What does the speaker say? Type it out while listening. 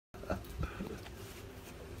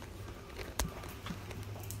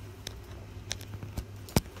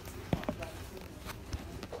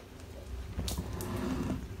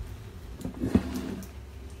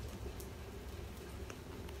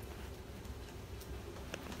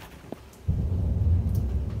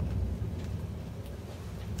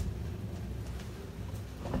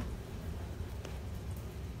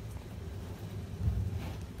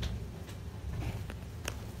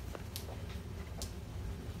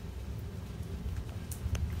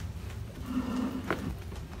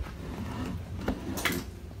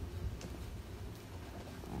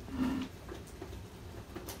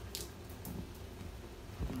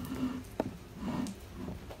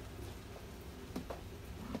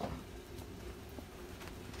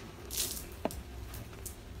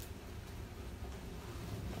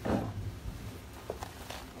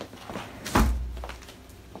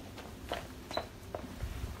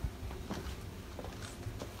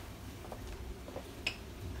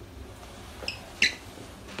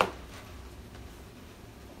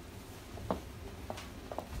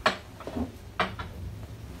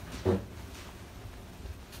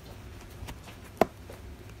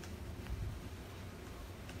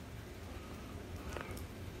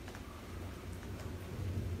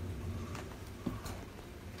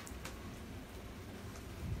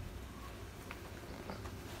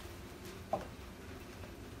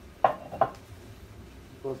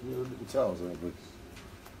supposed to be a little towels, I think, but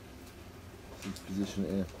let's position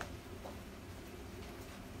it here.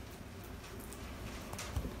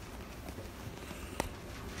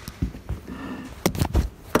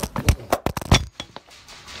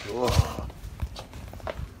 Oh.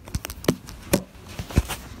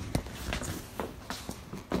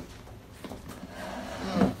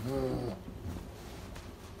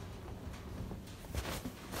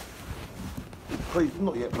 Please,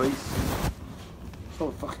 not yet, please.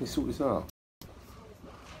 Trying to fucking sort this out.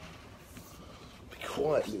 Be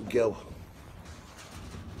quiet, little girl.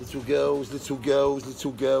 Little girls, little girls,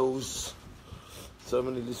 little girls. So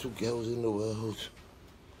many little girls in the world.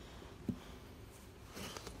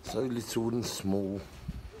 So little and small.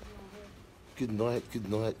 Good night,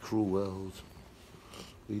 cruel world.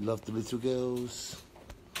 We love the little girls.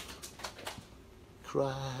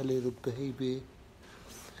 Cry, little baby.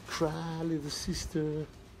 Cry, little sister.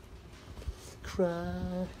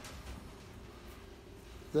 Cry.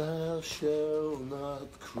 Thou shalt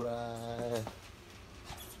not cry.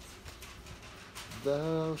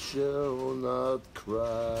 Thou shalt not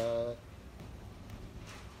cry.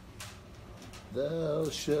 Thou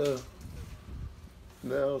shalt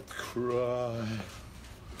not cry.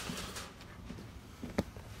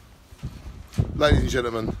 Ladies and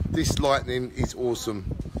gentlemen, this lightning is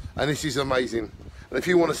awesome. And this is amazing. And if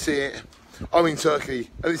you want to see it, I'm in Turkey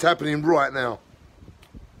and it's happening right now.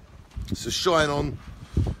 So shine on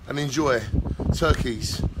and enjoy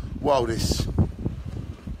Turkey's wildest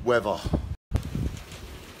weather.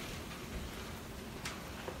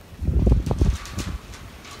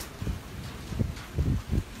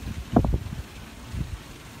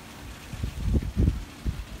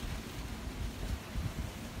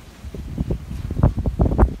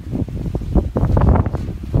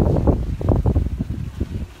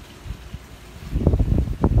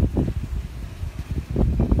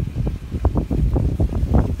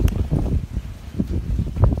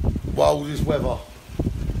 Wildest weather,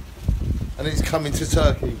 and it's coming to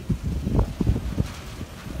Turkey,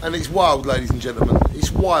 and it's wild, ladies and gentlemen,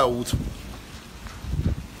 it's wild.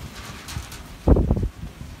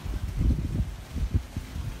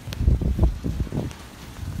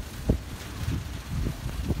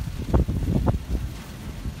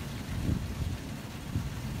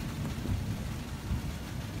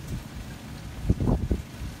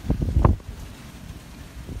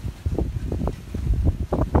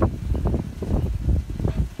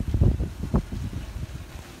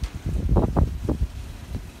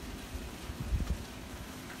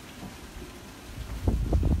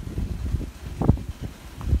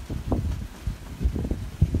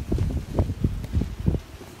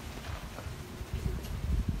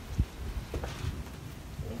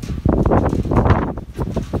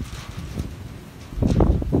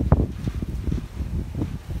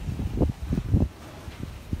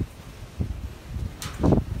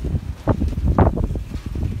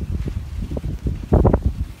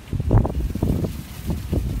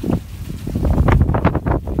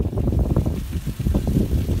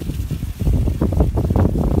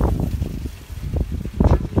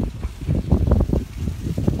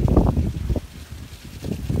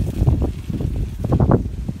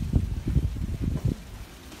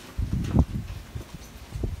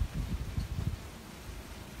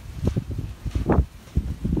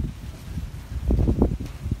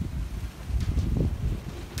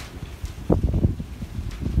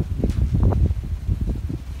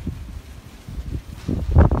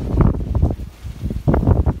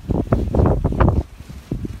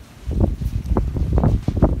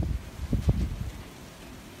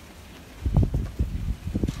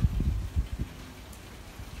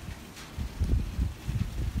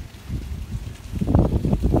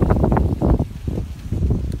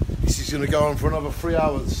 Going to go on for another 3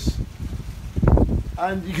 hours,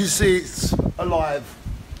 and you can see it's alive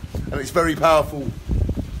and it's very powerful.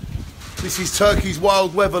 This is Turkey's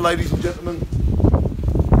wild weather, ladies and gentlemen,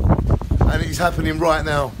 and it's happening right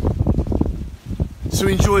now. So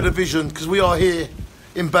enjoy the vision, because we are here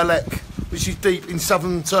in Belek, which is deep in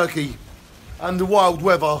southern Turkey, and the wild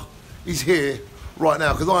weather is here right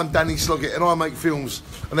now, because I'm Danny Sloggett and I make films,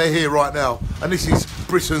 and they're here right now, and this is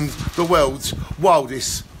Britain's, the world's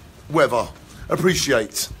wildest weather.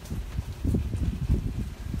 Appreciate.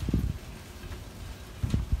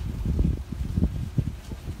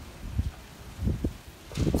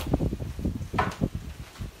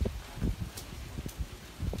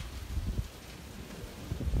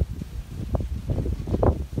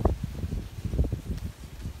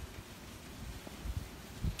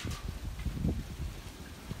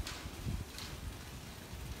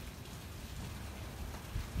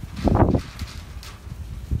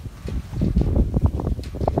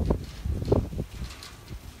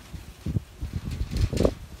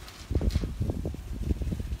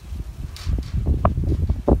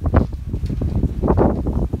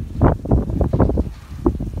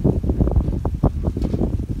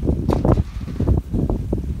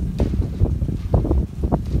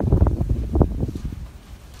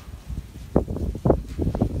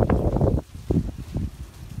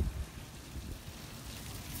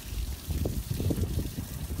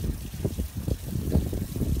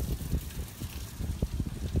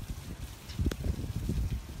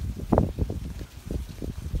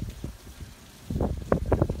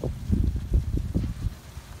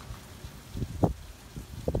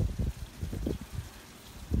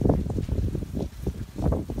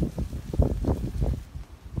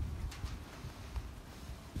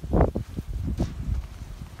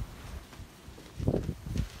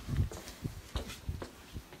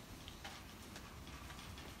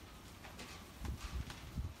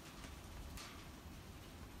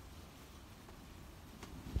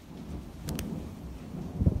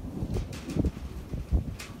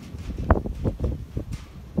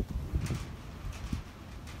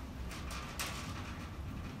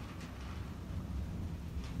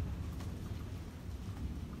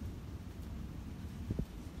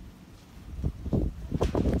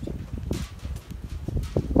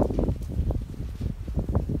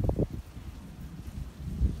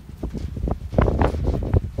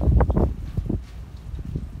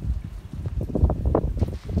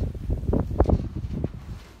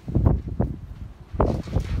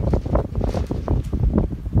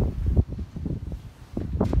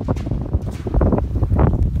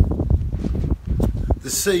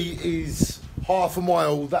 sea is half a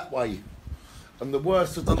mile that way, and the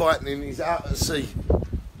worst of the lightning is out at sea.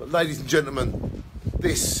 But ladies and gentlemen,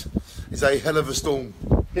 this is a hell of a storm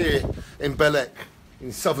here in Belek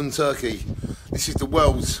in southern Turkey. This is the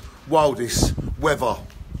world's wildest weather.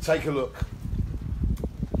 Take a look.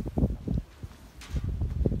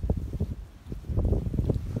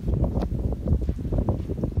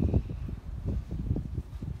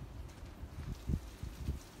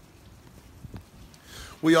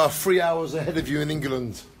 We are 3 hours ahead of you in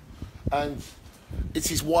England, and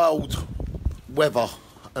it is wild weather,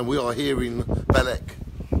 and we are here in Belek,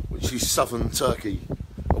 which is southern Turkey.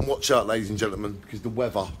 And watch out, ladies and gentlemen, because the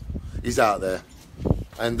weather is out there,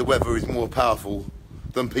 and the weather is more powerful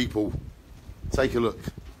than people. Take a look.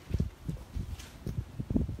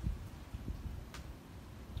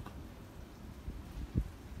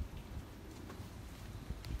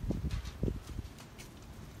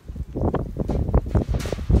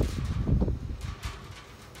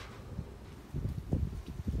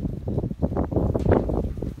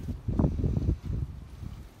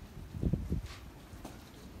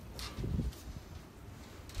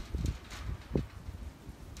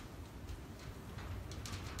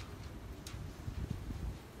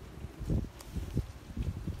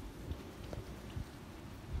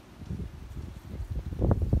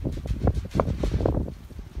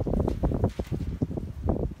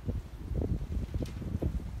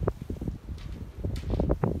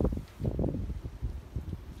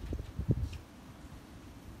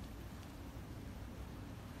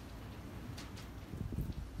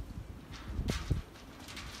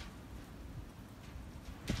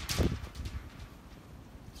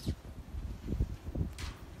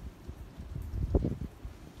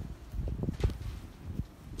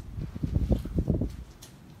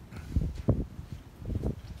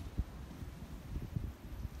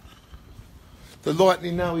 The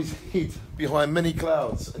lightning now is hid behind many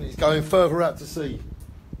clouds, and it's going further out to sea.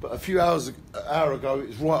 But an hour ago, it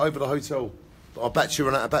was right over the hotel. But our battery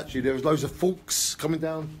ran out of battery. There was loads of forks coming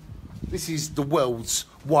down. This is the world's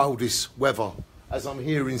wildest weather. As I'm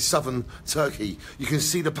here in southern Turkey, you can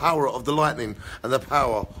see the power of the lightning and the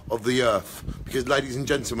power of the earth. Because, ladies and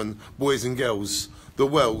gentlemen, boys and girls, the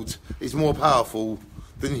world is more powerful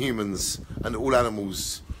than humans and all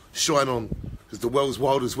animals. Shine on. Because the world's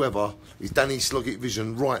wildest weather is Danny's Sloggett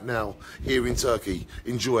Vision right now here in Turkey.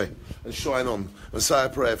 Enjoy and shine on, and say a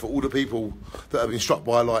prayer for all the people that have been struck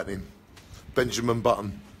by lightning. Benjamin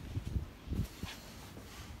Button.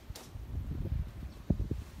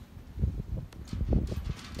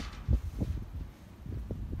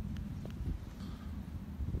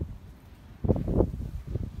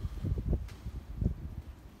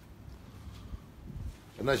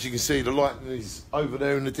 And as you can see, the lightning is over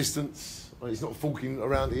there in the distance. It's not forking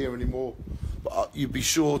around here anymore, but you'd be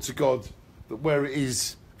sure to God that where it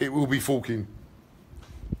is, it will be forking.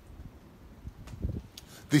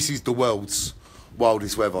 This is the world's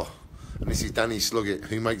wildest weather, and this is Danny Sloggett,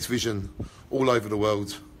 who makes vision all over the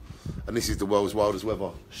world, and this is the world's wildest weather.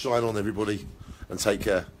 Shine on, everybody, and take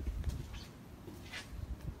care.